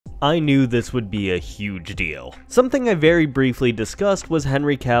I knew this would be a huge deal. Something I very briefly discussed was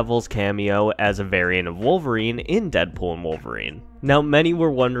Henry Cavill's cameo as a variant of Wolverine in Deadpool and Wolverine. Now, many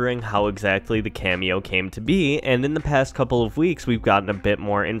were wondering how exactly the cameo came to be, and in the past couple of weeks we've gotten a bit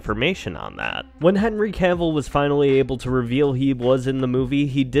more information on that. When Henry Cavill was finally able to reveal he was in the movie,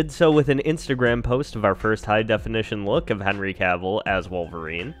 he did so with an Instagram post of our first high-definition look of Henry Cavill as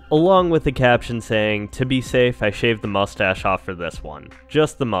Wolverine, along with the caption saying, "To be safe, I shaved the mustache off for this one.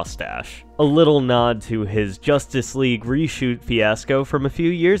 Just the mustache." A little nod to his Justice League reshoot fiasco from a few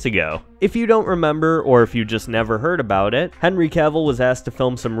years ago. If you don't remember, or if you just never heard about it, Henry Cavill was asked to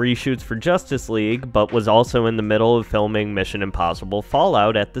film some reshoots for Justice League, but was also in the middle of filming Mission Impossible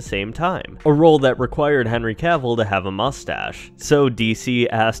Fallout at the same time, a role that required Henry Cavill to have a mustache. So DC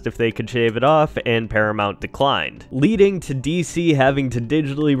asked if they could shave it off, and Paramount declined, leading to DC having to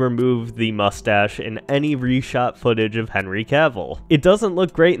digitally remove the mustache in any reshot footage of Henry Cavill. It doesn't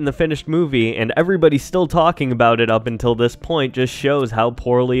look great in the finished movie, and everybody's still talking about it up until this point just shows how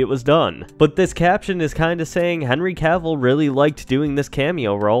poorly it was done. But this caption is kinda saying Henry Cavill really liked doing this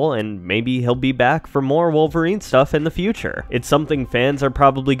cameo role, and maybe he'll be back for more Wolverine stuff in the future. It's something fans are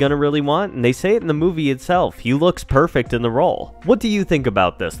probably gonna really want, and they say it in the movie itself. He looks perfect in the role. What do you think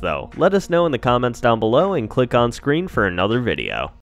about this though? Let us know in the comments down below, and click on screen for another video.